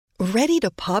Ready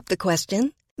to pop the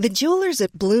question? The jewelers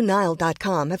at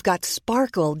BlueNile.com have got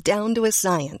sparkle down to a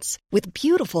science with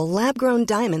beautiful lab-grown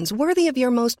diamonds worthy of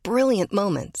your most brilliant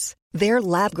moments. Their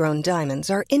lab-grown diamonds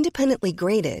are independently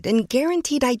graded and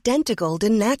guaranteed identical to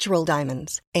natural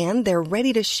diamonds, and they're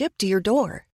ready to ship to your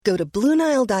door. Go to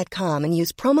BlueNile.com and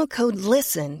use promo code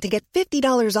LISTEN to get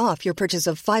 $50 off your purchase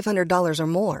of $500 or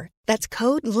more. That's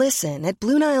code LISTEN at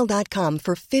BlueNile.com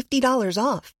for $50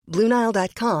 off.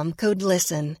 BlueNile.com, code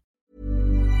LISTEN.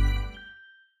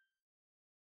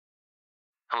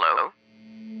 Hello?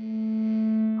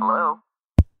 Hello?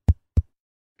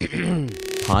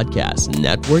 Podcast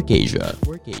Network Asia.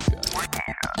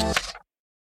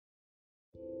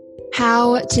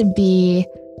 How to be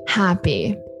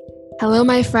happy. Hello,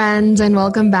 my friends, and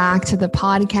welcome back to the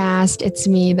podcast. It's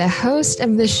me, the host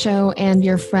of the show, and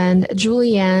your friend,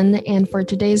 Julianne. And for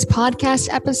today's podcast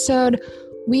episode,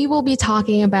 we will be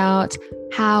talking about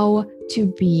how to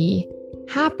be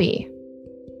happy.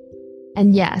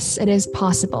 And yes, it is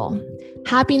possible.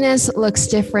 Happiness looks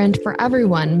different for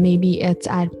everyone. Maybe it's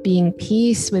at being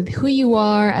peace with who you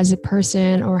are as a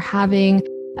person, or having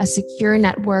a secure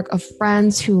network of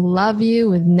friends who love you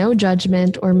with no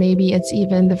judgment, or maybe it's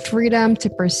even the freedom to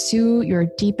pursue your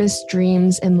deepest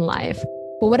dreams in life.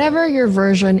 But whatever your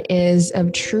version is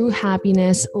of true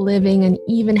happiness, living an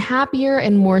even happier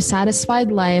and more satisfied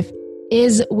life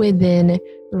is within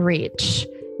reach.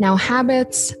 Now,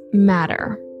 habits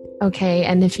matter. Okay,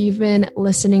 and if you've been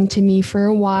listening to me for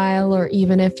a while, or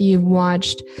even if you've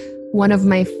watched one of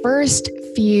my first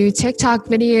few TikTok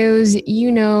videos,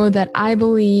 you know that I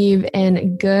believe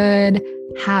in good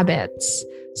habits.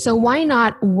 So why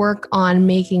not work on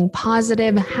making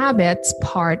positive habits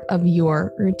part of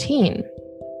your routine?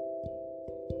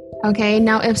 Okay,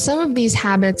 now if some of these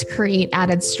habits create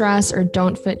added stress or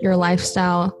don't fit your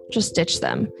lifestyle, just ditch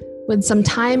them. With some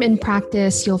time and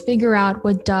practice, you'll figure out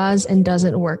what does and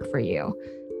doesn't work for you.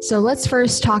 So let's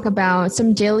first talk about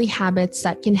some daily habits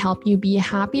that can help you be a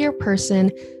happier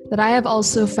person that I have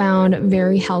also found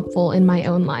very helpful in my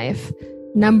own life.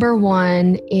 Number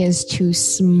one is to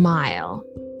smile.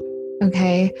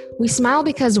 Okay, we smile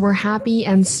because we're happy,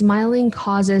 and smiling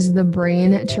causes the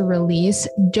brain to release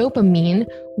dopamine,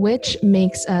 which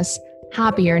makes us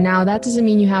happier. Now, that doesn't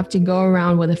mean you have to go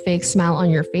around with a fake smile on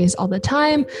your face all the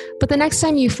time, but the next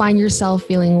time you find yourself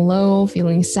feeling low,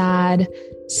 feeling sad,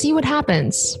 see what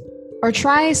happens. Or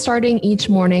try starting each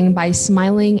morning by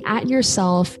smiling at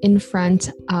yourself in front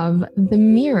of the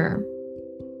mirror.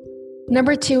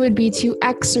 Number two would be to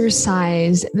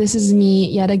exercise. This is me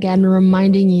yet again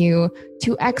reminding you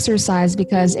to exercise,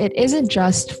 because it isn't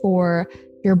just for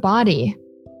your body.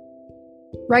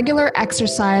 Regular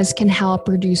exercise can help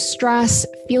reduce stress,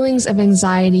 feelings of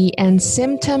anxiety, and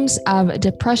symptoms of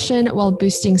depression while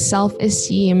boosting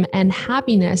self-esteem and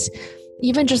happiness.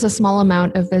 Even just a small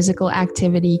amount of physical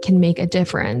activity can make a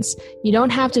difference. You don't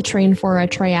have to train for a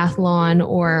triathlon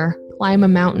or climb a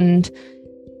mountain.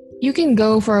 You can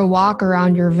go for a walk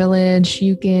around your village.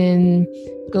 You can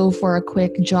go for a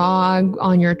quick jog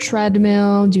on your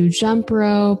treadmill, do jump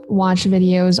rope, watch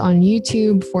videos on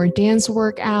YouTube for dance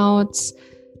workouts.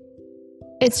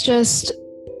 It's just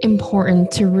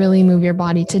important to really move your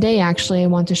body. Today, actually, I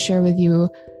want to share with you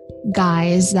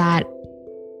guys that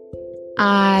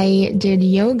I did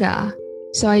yoga.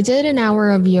 So I did an hour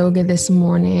of yoga this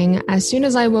morning. As soon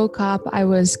as I woke up, I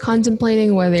was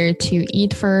contemplating whether to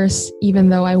eat first, even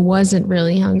though I wasn't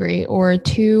really hungry, or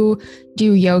to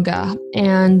do yoga.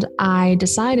 And I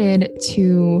decided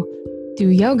to do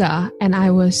yoga, and I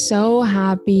was so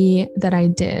happy that I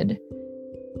did,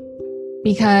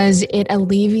 because it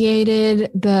alleviated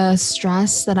the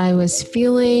stress that I was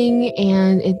feeling,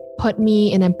 and it put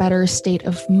me in a better state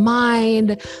of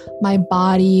mind. My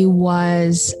body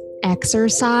was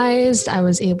exercised. I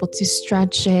was able to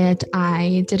stretch it.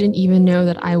 I didn't even know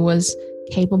that I was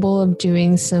capable of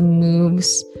doing some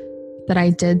moves that I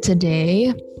did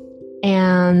today.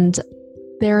 And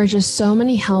there are just so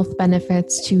many health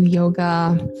benefits to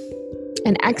yoga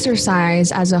and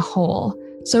exercise as a whole.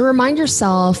 So remind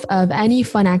yourself of any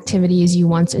fun activities you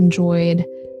once enjoyed,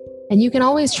 and you can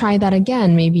always try that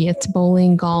again. Maybe it's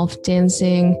bowling, golf,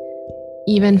 dancing,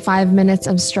 even 5 minutes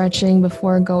of stretching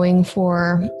before going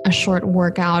for a short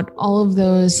workout. All of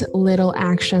those little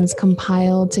actions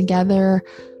compiled together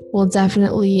will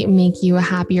definitely make you a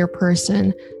happier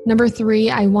person. Number three,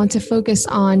 I want to focus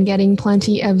on getting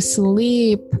plenty of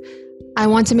sleep. I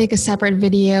want to make a separate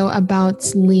video about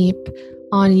sleep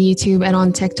on YouTube and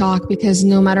on TikTok, because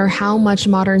no matter how much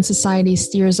modern society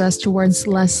steers us towards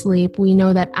less sleep, we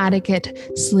know that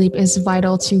adequate sleep is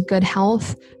vital to good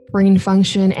health, brain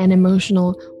function, and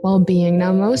emotional well-being.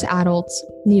 Now, most adults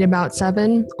need about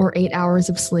 7 or 8 hours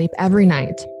of sleep every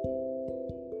night.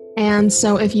 And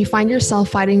so if you find yourself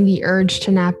fighting the urge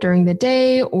to nap during the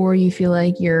day, or you feel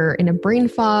like you're in a brain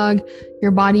fog, your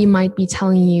body might be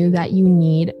telling you that you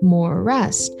need more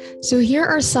rest. So here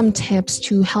are some tips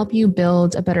to help you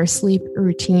build a better sleep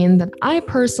routine that I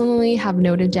personally have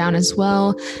noted down as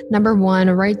well. Number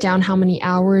 1, write down how many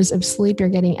hours of sleep you're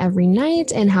getting every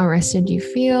night and how rested you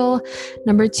feel.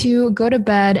 Number 2, go to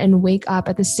bed and wake up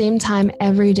at the same time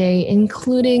every day,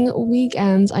 including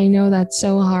weekends. I know that's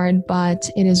so hard, but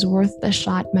it is worth the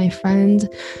shot, my friend.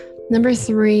 Number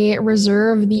 3,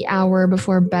 reserve the hour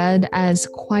before bed as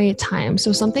quiet time.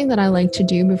 So something that I like to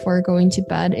do before going to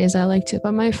bed is I like to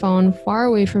put my phone far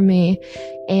away from me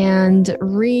and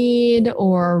read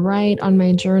or write on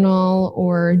my journal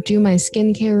or do my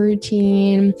skincare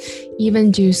routine,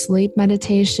 even do sleep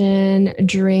meditation,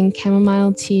 drink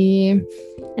chamomile tea.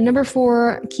 And number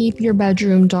 4, keep your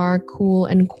bedroom dark, cool,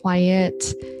 and quiet.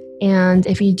 And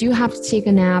if you do have to take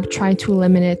a nap, try to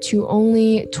limit it to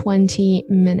only 20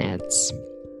 minutes.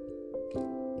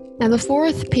 Now, the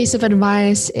 4th piece of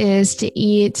advice is to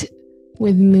eat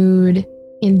with mood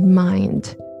in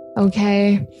mind,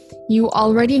 okay? You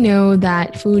already know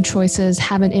that food choices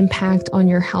have an impact on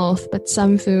your health, but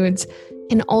some foods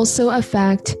can also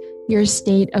affect your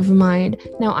state of mind.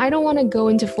 Now, I don't want to go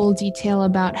into full detail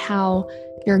about how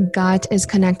your gut is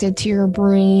connected to your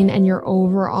brain and your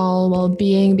overall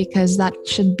well-being, because that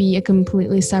should be a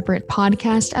completely separate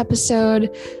podcast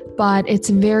episode. But it's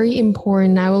very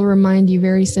important. I will remind you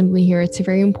very simply here, it's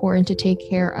very important to take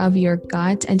care of your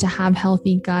gut and to have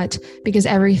healthy gut, because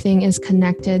everything is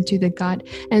connected to the gut.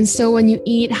 And so when you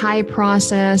eat high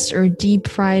processed or deep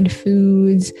fried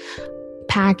foods,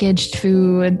 packaged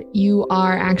food, you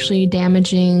are actually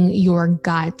damaging your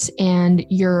gut and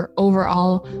your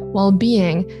overall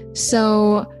well-being.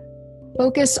 So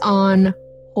focus on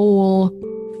whole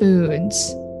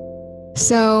foods.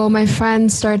 So my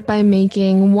friends, start by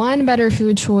making one better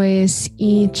food choice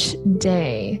each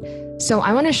day. So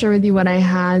I want to share with you what I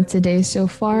had today so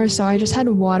far. So I just had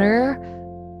water.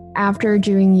 After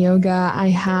doing yoga, I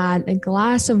had a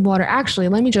glass of water. Actually,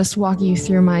 let me just walk you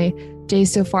through my day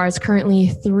so far. It's currently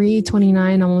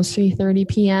 3:29, almost 3:30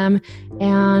 p.m.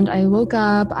 And I woke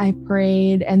up, I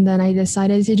prayed, and then I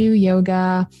decided to do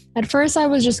yoga. At first, I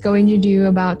was just going to do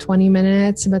about 20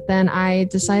 minutes, but then I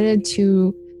decided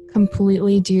to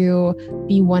completely do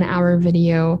the 1-hour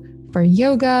video for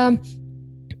yoga.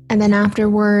 And then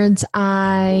afterwards,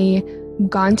 I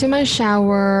got into my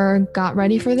shower, got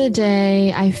ready for the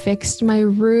day. I fixed my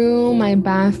room, my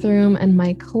bathroom, and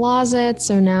my closet.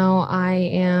 So now I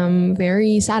am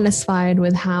very satisfied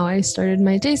with how I started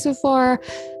my day so far.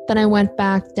 Then I went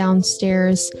back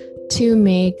downstairs to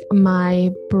make my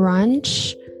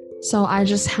brunch. So I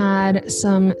just had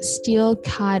some steel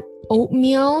cut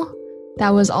oatmeal that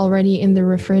was already in the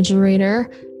refrigerator.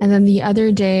 And then the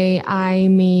other day I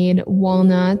made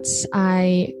walnuts.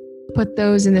 I put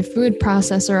those in the food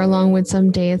processor along with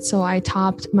some dates. So I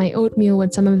topped my oatmeal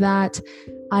with some of that.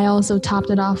 I also topped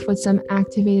it off with some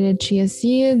activated chia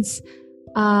seeds,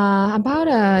 about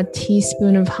a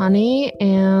teaspoon of honey,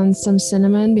 and some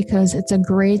cinnamon, because it's a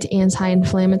great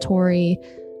anti-inflammatory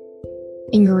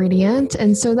ingredient.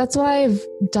 And so that's what I've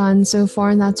done so far,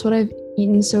 and that's what I've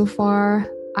eaten so far.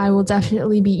 I will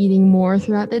definitely be eating more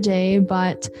throughout the day,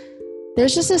 but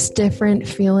there's just this different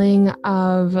feeling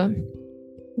of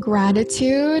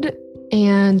gratitude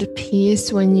and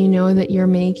peace when you know that you're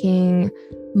making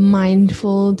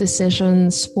mindful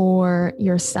decisions for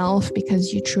yourself,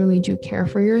 because you truly do care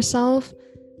for yourself.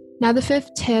 Now, the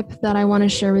 5th tip that I want to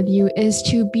share with you is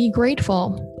to be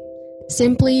grateful.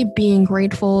 Simply being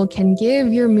grateful can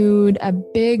give your mood a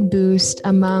big boost,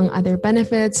 among other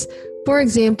benefits. For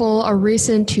example, a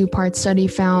recent 2-part study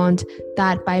found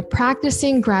that by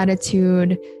practicing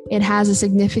gratitude, it has a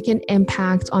significant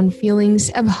impact on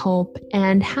feelings of hope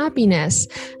and happiness.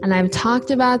 And I've talked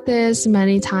about this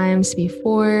many times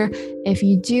before. If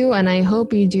you do, and I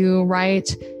hope you do,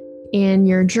 write in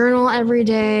your journal every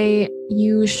day,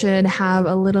 you should have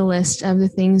a little list of the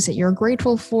things that you're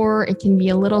grateful for. It can be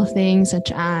a little thing such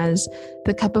as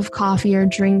the cup of coffee you're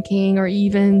drinking, or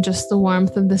even just the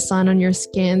warmth of the sun on your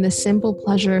skin, the simple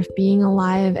pleasure of being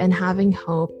alive and having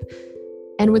hope.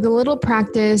 And with a little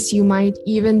practice, you might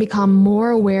even become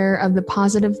more aware of the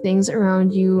positive things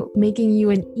around you, making you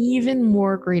an even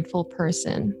more grateful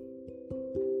person.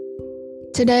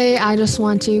 Today, I just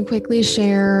want to quickly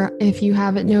share, if you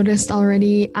haven't noticed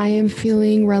already, I am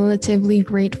feeling relatively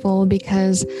grateful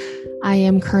because I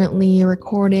am currently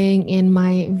recording in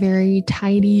my very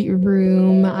tidy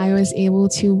room. I was able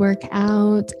to work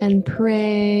out and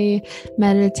pray,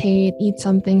 meditate, eat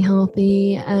something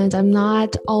healthy. And I'm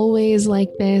not always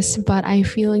like this, but I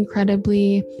feel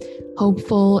incredibly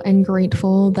hopeful and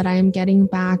grateful that I am getting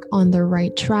back on the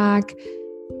right track.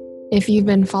 If you've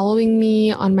been following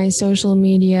me on my social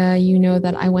media, you know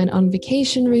that I went on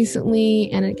vacation recently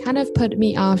and it kind of put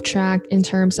me off track in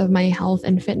terms of my health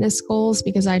and fitness goals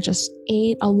because I just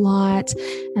ate a lot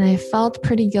and I felt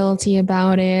pretty guilty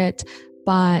about it.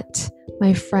 But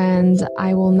my friend,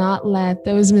 I will not let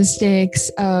those mistakes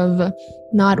of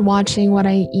not watching what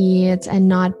I eat and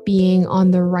not being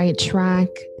on the right track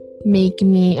make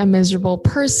me a miserable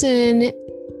person.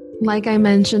 Like I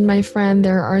mentioned, my friend,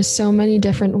 there are so many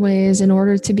different ways in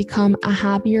order to become a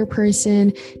happier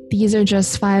person. These are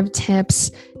just 5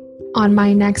 tips. On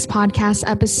my next podcast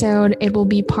episode, it will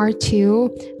be part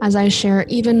 2 as I share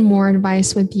even more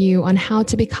advice with you on how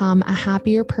to become a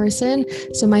happier person.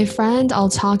 So my friend, I'll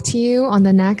talk to you on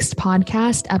the next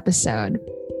podcast episode.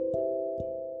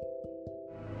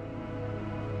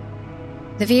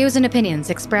 The views and opinions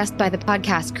expressed by the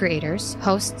podcast creators,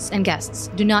 hosts, and guests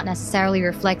do not necessarily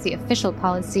reflect the official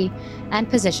policy and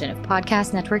position of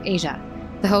Podcast Network Asia,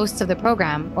 the hosts of the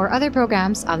program, or other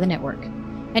programs of the network.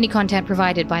 Any content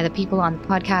provided by the people on the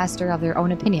podcast are of their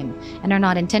own opinion and are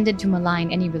not intended to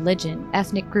malign any religion,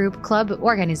 ethnic group, club,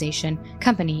 organization,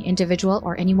 company, individual,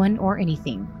 or anyone or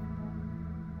anything.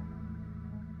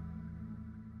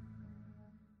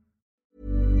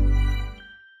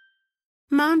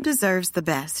 Mom deserves the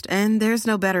best, and there's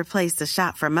no better place to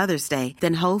shop for Mother's Day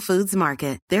than Whole Foods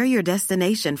Market. They're your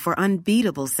destination for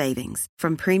unbeatable savings,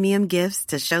 from premium gifts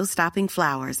to show-stopping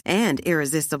flowers and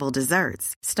irresistible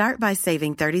desserts. Start by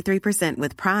saving 33%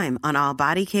 with Prime on all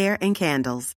body care and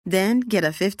candles. Then get a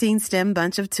 15-stem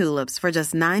bunch of tulips for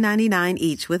just $9.99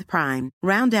 each with Prime.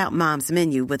 Round out Mom's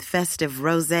menu with festive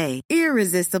rosé,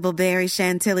 irresistible berry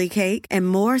chantilly cake, and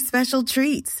more special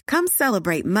treats. Come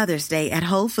celebrate Mother's Day at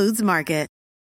Whole Foods Market.